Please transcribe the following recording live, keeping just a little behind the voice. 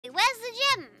where's the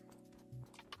gym?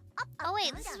 Oh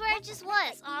wait, this is where it just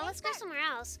was. Oh, let's go somewhere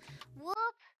else. Whoop.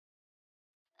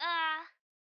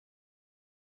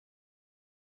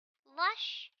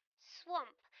 Lush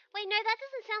swamp. Wait, no, that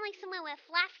doesn't sound like somewhere where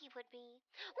Flaffy would be.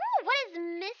 Ooh, what is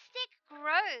Mystic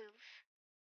Grove?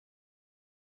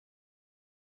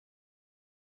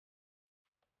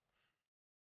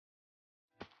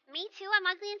 Me too, I'm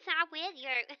ugly and sound weird.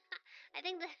 I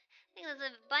think there's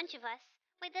a bunch of us.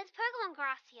 Wait, there's Pokemon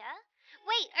grass here.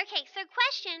 Wait, okay, so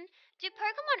question. Do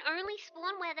Pokemon only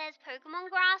spawn where there's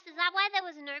Pokemon grass? Is that why there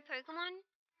was no Pokemon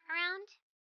around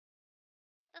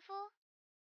before?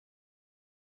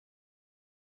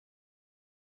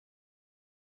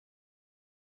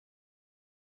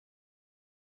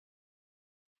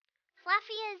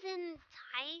 Fluffy is in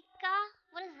Taiga?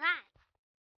 What is that?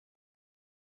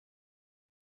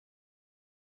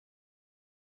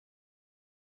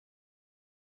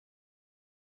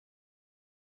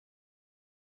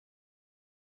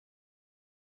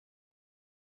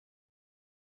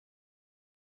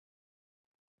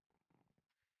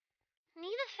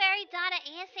 Need the fairy data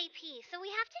ASAP. So we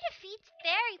have to defeat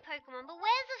fairy Pokemon. But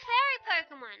where's the fairy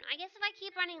Pokemon? I guess if I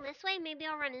keep running this way, maybe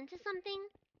I'll run into something.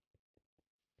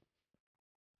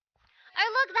 Oh,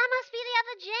 look, that must be the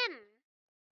other gym.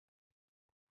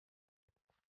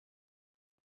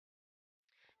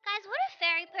 Guys, what are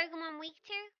fairy Pokemon weak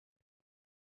to?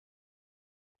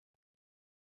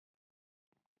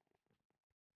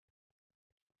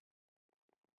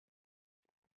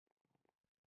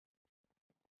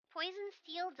 Poison,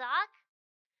 Steel, Dark?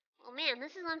 Oh man,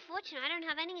 this is unfortunate. I don't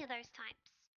have any of those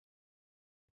types.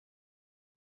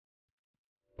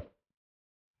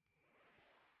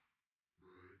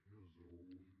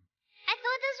 I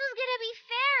thought this was gonna be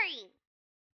fairy.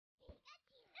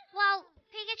 Well,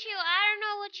 Pikachu, I don't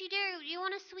know what you do. You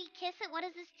want to sweet kiss it? What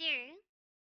does this do?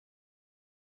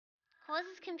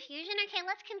 Causes confusion? Okay,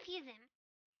 let's confuse him.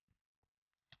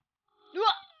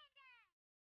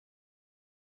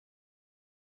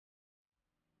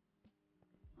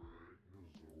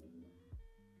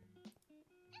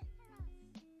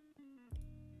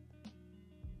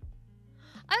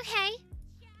 Okay.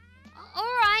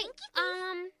 Alright.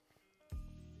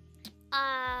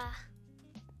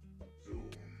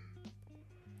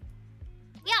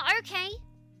 Yeah, okay.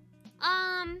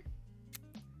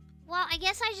 Well, I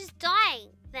guess I just die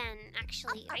then,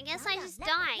 actually. I guess I just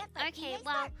die. Okay,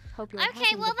 well.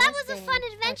 Okay, well, that was a fun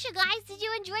adventure, guys. Did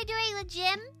you enjoy doing the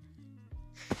gym?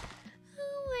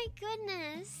 Oh my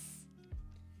goodness.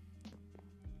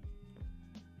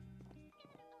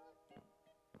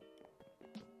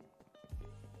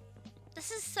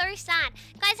 This is so sad.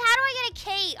 Guys, how do I get a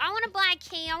key? I want to buy a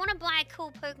key. I want to buy a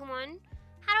cool Pokemon.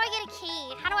 How do I get a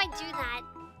key? How do I do that?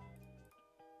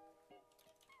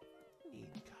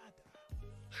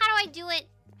 How do I do it?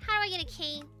 How do I get a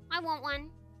key? I want one.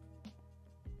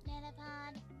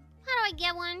 How do I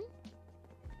get one?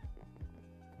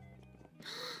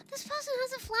 This person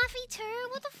has a Fluffy too?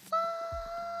 What the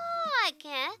fuck?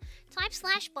 Yeah.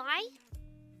 Type/buy?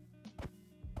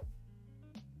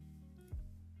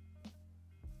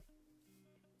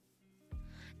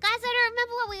 Guys, I don't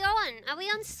remember what we're on. Are we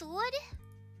on Sword?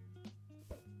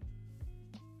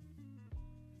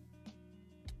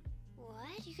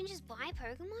 What? You can just buy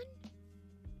Pokemon?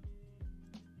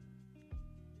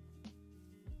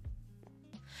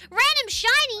 Random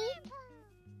shiny?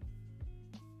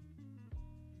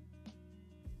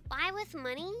 Buy with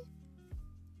money?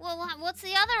 Well, what's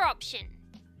the other option?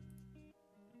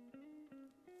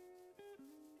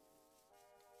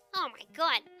 Oh my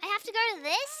god. I have to go to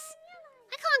this?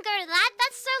 I can't go to that.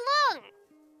 That's so long.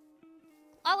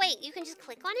 Oh, wait. You can just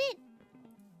click on it?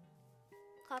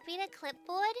 Copy to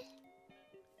clipboard.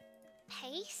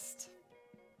 Paste.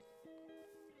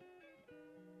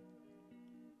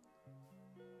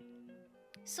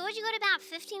 Sword, you got about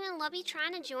 15 in lobby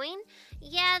trying to join?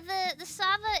 Yeah, the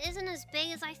server isn't as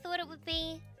big as I thought it would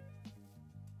be.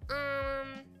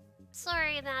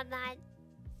 Sorry about that.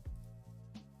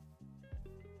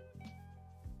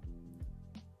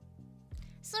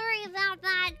 Sorry about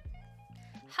that.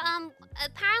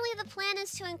 Apparently the plan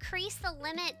is to increase the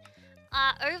limit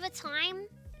over time.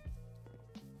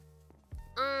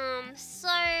 So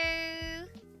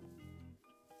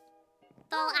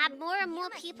they'll add more and more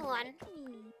people on.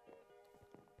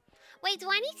 Wait, do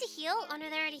I need to heal? Oh no,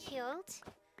 they're already healed.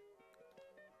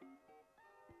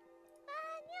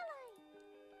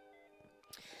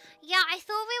 Yeah, I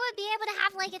thought we would be able to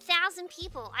have like 1,000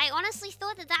 people. I honestly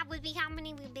thought that that would be how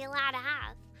many we'd be allowed to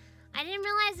have. I didn't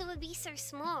realize it would be so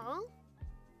small.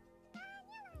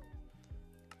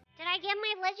 Did I get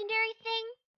my legendary thing?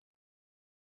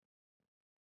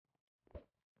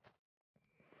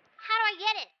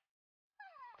 get it?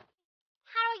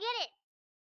 How do I get it?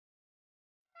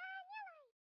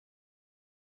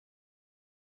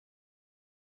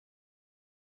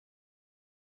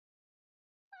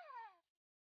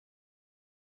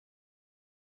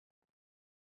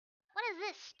 What is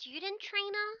this, student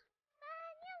trainer?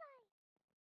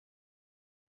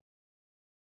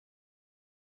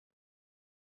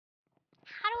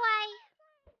 How do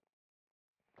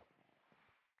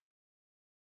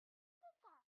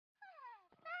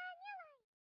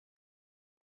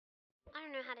I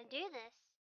don't know how to do this.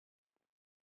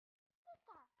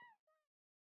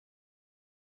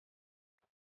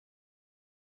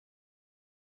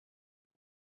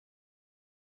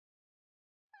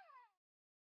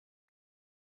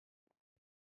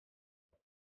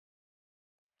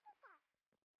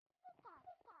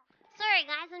 Sorry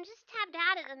guys, I'm just tabbed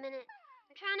out at the minute.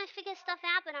 I'm trying to figure stuff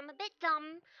out, but I'm a bit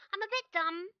dumb.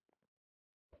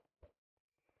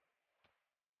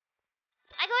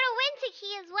 I got a winter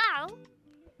key as well.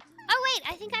 Oh wait,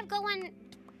 I think I've got one.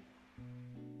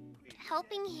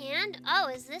 Helping hand? Oh,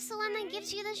 is this the one that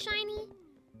gives you the shiny?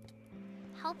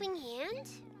 Helping hand?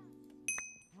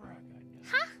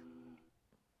 Huh?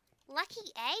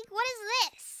 Lucky egg? What is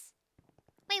this?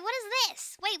 Wait, what is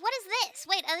this? Wait, what is this?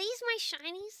 Wait, are these my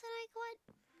shinies that I got?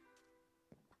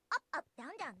 Up, up,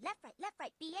 down, down, left,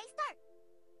 right, BA start.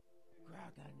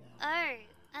 Oh,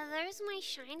 are those my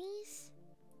shinies?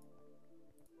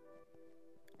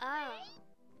 Oh.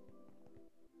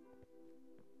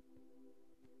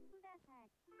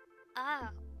 Oh.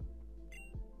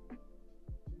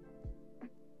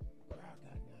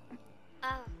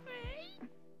 Oh.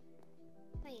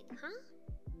 Wait, huh?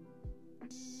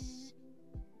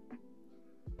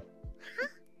 Huh?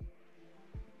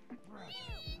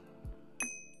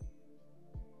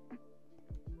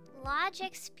 Large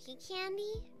XP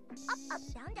candy? Up, up,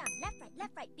 down, down,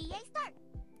 left, right, BA start.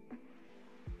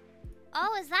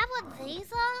 Oh, is that what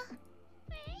these are?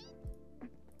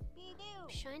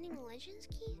 Shining Legends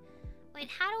key? Wait,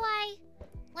 how do I...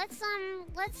 Let's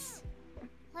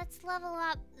level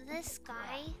up this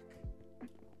guy.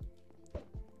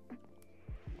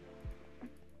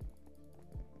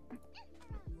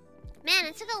 Man,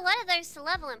 it took a lot of those to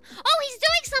level him. Oh, he's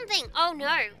doing something! Oh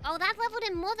no. Oh, that leveled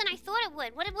him more than I thought it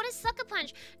would. What is Sucker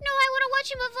Punch? No, I want to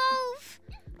watch him evolve.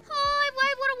 Oh, I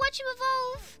want to watch him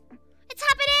evolve. It's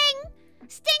happening!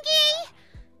 Stinky!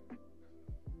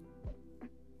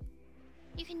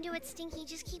 You can do it, Stinky.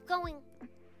 Just keep going.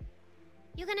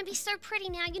 You're gonna be so pretty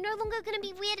now. You're no longer gonna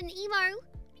be weird and emo.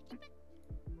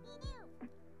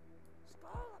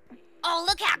 Oh,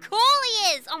 look how cool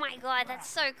he is! Oh my god, that's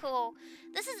so cool.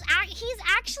 He's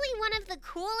actually one of the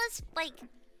coolest, like,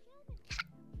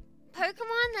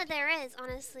 Pokemon that there is,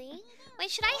 honestly.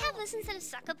 Wait, should I have this instead of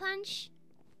Sucker Punch?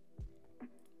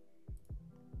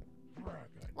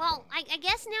 Well, I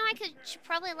guess now I should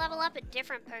probably level up a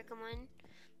different Pokemon.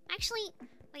 Actually,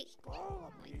 wait,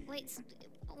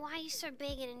 why are you so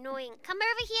big and annoying? Come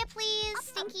over here, please,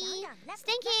 Stinky.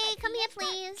 Stinky, come here,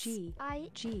 please.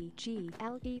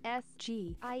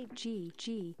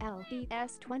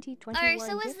 GIGGLESGIGGLES 2021. Oh,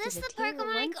 so is this the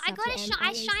Pokemon? I got a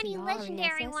shiny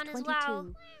legendary one as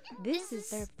well. This is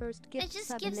their first gift. It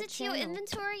just gives it to your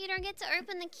inventory. You don't get to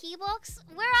open the key box.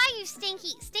 Where are you,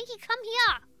 Stinky? Stinky, come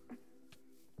here.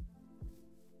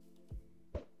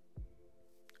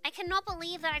 I cannot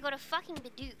believe that I got a fucking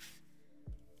Bidoof.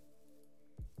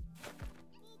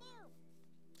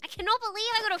 I cannot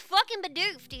believe I got a fucking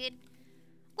Bidoof, dude.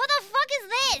 What the fuck is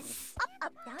this?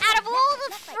 Out of all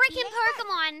the freaking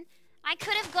Pokemon I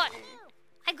could have gotten,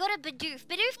 I got a Bidoof.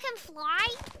 Bidoof can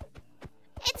fly?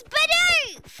 It's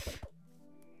Bidoof!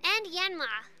 And Yanma.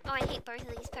 Oh, I hate both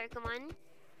of these Pokemon.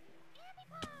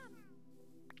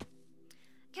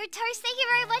 Yo, Toast, thank you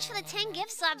very much for the 10 gift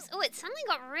subs. Oh, it suddenly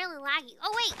got really laggy.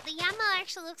 Oh, wait, the Yanma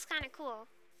actually looks kind of cool.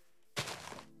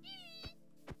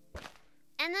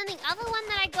 And then the other one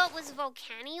that I got was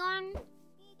Volcanion.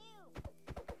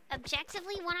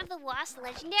 Objectively, one of the lost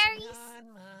legendaries.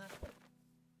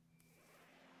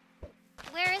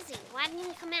 Where is he? Why didn't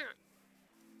he come out?